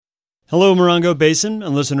Hello, Morongo Basin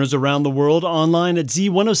and listeners around the world online at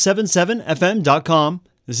Z107.7fm.com.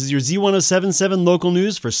 This is your Z107.7 local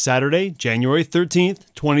news for Saturday, January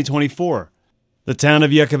 13th, 2024. The town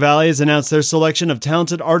of Yucca Valley has announced their selection of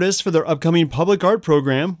talented artists for their upcoming public art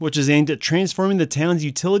program, which is aimed at transforming the town's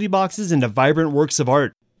utility boxes into vibrant works of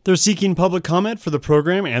art. They're seeking public comment for the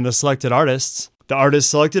program and the selected artists. The artists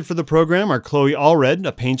selected for the program are Chloe Allred,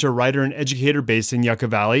 a painter, writer, and educator based in Yucca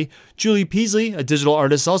Valley, Julie Peasley, a digital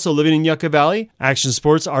artist also living in Yucca Valley, action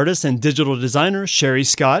sports artist and digital designer Sherry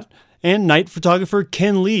Scott, and night photographer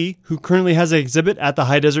Ken Lee, who currently has an exhibit at the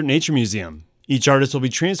High Desert Nature Museum. Each artist will be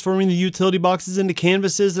transforming the utility boxes into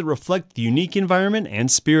canvases that reflect the unique environment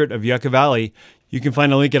and spirit of Yucca Valley. You can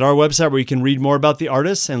find a link at our website where you can read more about the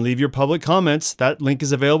artists and leave your public comments. That link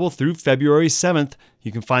is available through February 7th.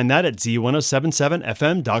 You can find that at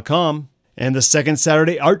Z107.7fm.com. And the second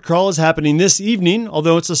Saturday Art Crawl is happening this evening.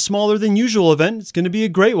 Although it's a smaller than usual event, it's going to be a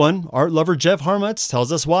great one. Art lover Jeff Harmatz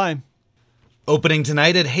tells us why. Opening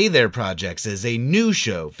tonight at Hey There Projects is a new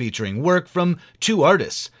show featuring work from two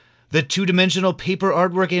artists. The two-dimensional paper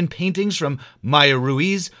artwork and paintings from Maya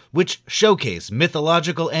Ruiz, which showcase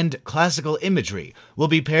mythological and classical imagery, will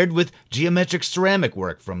be paired with geometric ceramic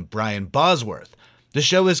work from Brian Bosworth. The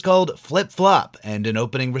show is called Flip Flop, and an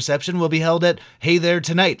opening reception will be held at Hey There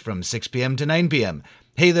tonight from 6 p.m. to 9 p.m.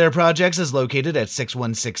 Hey There Projects is located at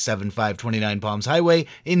 61675 29 Palms Highway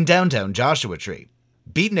in downtown Joshua Tree.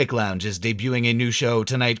 Beatnik Lounge is debuting a new show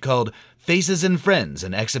tonight called Faces and Friends,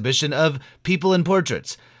 an exhibition of people and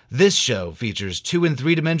portraits. This show features 2- and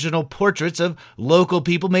 3-dimensional portraits of local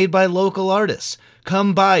people made by local artists.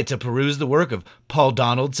 Come by to peruse the work of Paul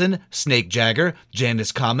Donaldson, Snake Jagger,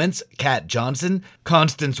 Janice Comments, Kat Johnson,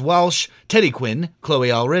 Constance Walsh, Teddy Quinn, Chloe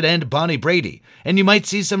Allred, and Bonnie Brady. And you might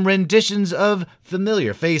see some renditions of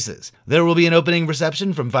familiar faces. There will be an opening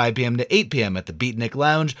reception from 5 p.m. to 8 p.m. at the Beatnik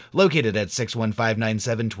Lounge, located at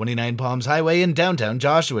 61597 29 Palms Highway in downtown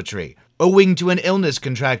Joshua Tree. Owing to an illness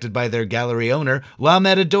contracted by their gallery owner, La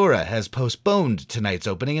Matadora has postponed tonight's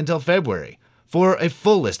opening until February. For a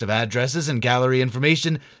full list of addresses and gallery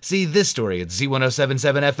information, see this story at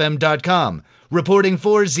Z107.7fm.com. Reporting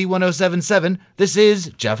for Z107.7, this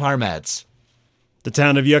is Jeff Harmatz. The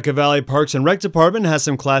town of Yucca Valley Parks and Rec Department has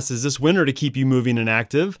some classes this winter to keep you moving and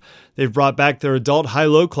active. They've brought back their adult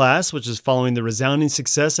high-low class, which is following the resounding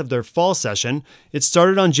success of their fall session. It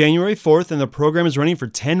started on January 4th, and the program is running for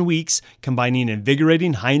 10 weeks, combining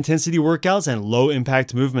invigorating high-intensity workouts and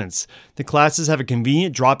low-impact movements. The classes have a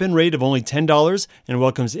convenient drop-in rate of only $10 and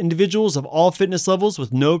welcomes individuals of all fitness levels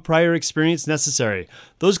with no prior experience necessary.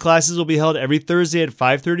 Those classes will be held every Thursday at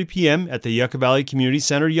 5:30 p.m. at the Yucca Valley Community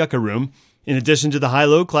Center Yucca Room. In addition to the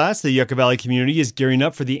high-low class, the Yucca Valley community is gearing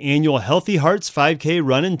up for the annual Healthy Hearts 5K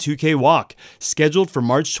Run and 2K Walk, scheduled for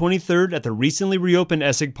March 23rd at the recently reopened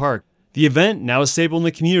Essig Park. The event, now a staple in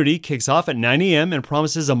the community, kicks off at 9 a.m. and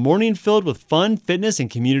promises a morning filled with fun, fitness, and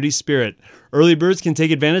community spirit. Early birds can take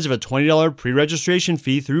advantage of a $20 pre-registration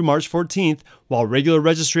fee through March 14th, while regular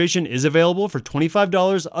registration is available for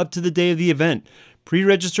 $25 up to the day of the event.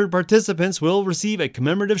 Pre-registered participants will receive a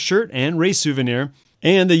commemorative shirt and race souvenir.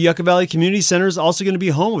 And the Yucca Valley Community Center is also going to be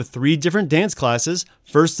home with 3 different dance classes.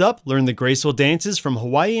 First up, learn the graceful dances from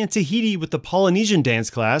Hawaii and Tahiti with the Polynesian dance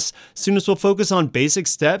class. Students will focus on basic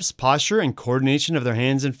steps, posture, and coordination of their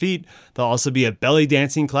hands and feet. There'll also be a belly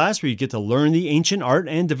dancing class where you get to learn the ancient art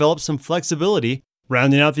and develop some flexibility.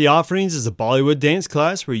 Rounding out the offerings is a Bollywood dance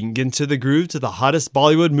class where you can get into the groove to the hottest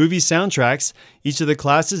Bollywood movie soundtracks. Each of the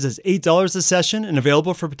classes is $8 a session and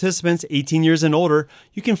available for participants 18 years and older.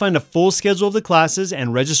 You can find a full schedule of the classes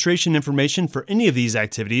and registration information for any of these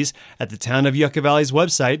activities at the Town of Yucca Valley's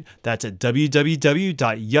website. That's at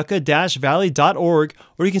www.yucca-valley.org,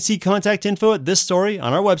 or you can see contact info at this story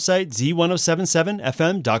on our website,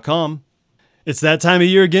 Z107.7fm.com. It's that time of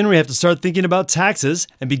year again where we have to start thinking about taxes,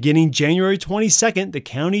 and beginning January 22nd, the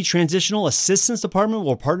County Transitional Assistance Department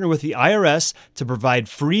will partner with the IRS to provide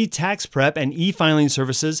free tax prep and e-filing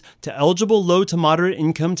services to eligible low to moderate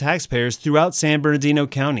income taxpayers throughout San Bernardino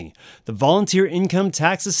County. The Volunteer Income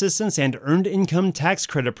Tax Assistance and Earned Income Tax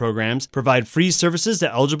Credit programs provide free services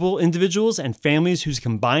to eligible individuals and families whose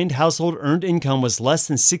combined household earned income was less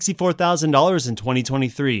than $64,000 in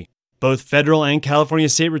 2023. Both federal and California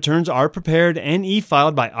state returns are prepared and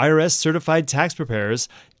e-filed by IRS certified tax preparers.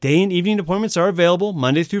 Day and evening appointments are available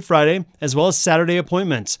Monday through Friday, as well as Saturday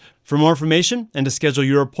appointments. For more information and to schedule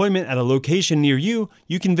your appointment at a location near you,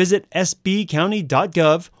 you can visit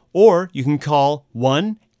sbcounty.gov or you can call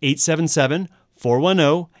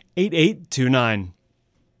 1-877-410-8829.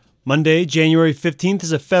 Monday, January 15th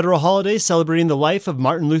is a federal holiday celebrating the life of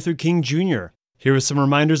Martin Luther King Jr. Here are some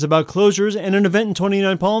reminders about closures and an event in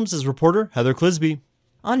 29 Palms as reporter Heather Clisby.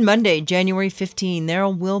 On Monday, January 15, there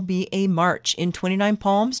will be a march in 29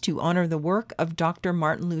 Palms to honor the work of Dr.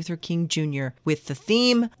 Martin Luther King Jr. with the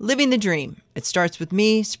theme, Living the Dream. It starts with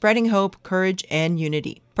me, spreading hope, courage, and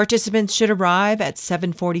unity. Participants should arrive at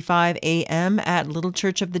 7:45 a.m. at Little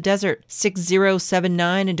Church of the Desert,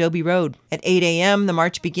 6079 Adobe Road. At 8 a.m., the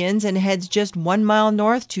march begins and heads just 1 mile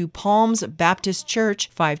north to Palms Baptist Church,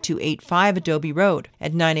 5285 Adobe Road.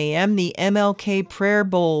 At 9 a.m., the MLK Prayer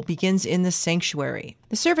Bowl begins in the sanctuary.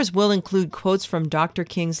 The service will include quotes from Dr.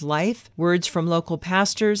 King's life, words from local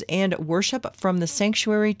pastors, and worship from the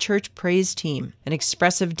Sanctuary Church Praise Team, an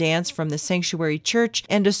expressive dance from the Sanctuary Church,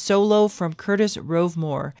 and a solo from Curtis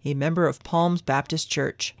Rovemore, a member of Palms Baptist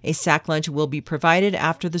Church. A sack lunch will be provided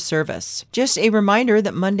after the service. Just a reminder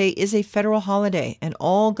that Monday is a federal holiday, and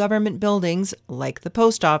all government buildings, like the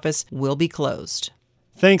post office, will be closed.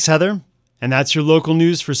 Thanks, Heather. And that's your local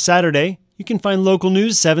news for Saturday. You can find local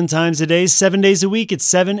news 7 times a day, 7 days a week at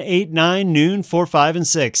 7, 8, 9, noon, 4, 5, and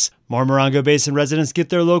 6. More Morongo Basin residents get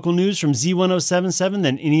their local news from Z107.7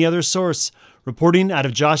 than any other source. Reporting out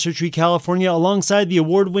of Joshua Tree, California, alongside the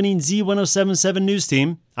award-winning Z107.7 news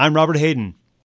team, I'm Robert Hayden.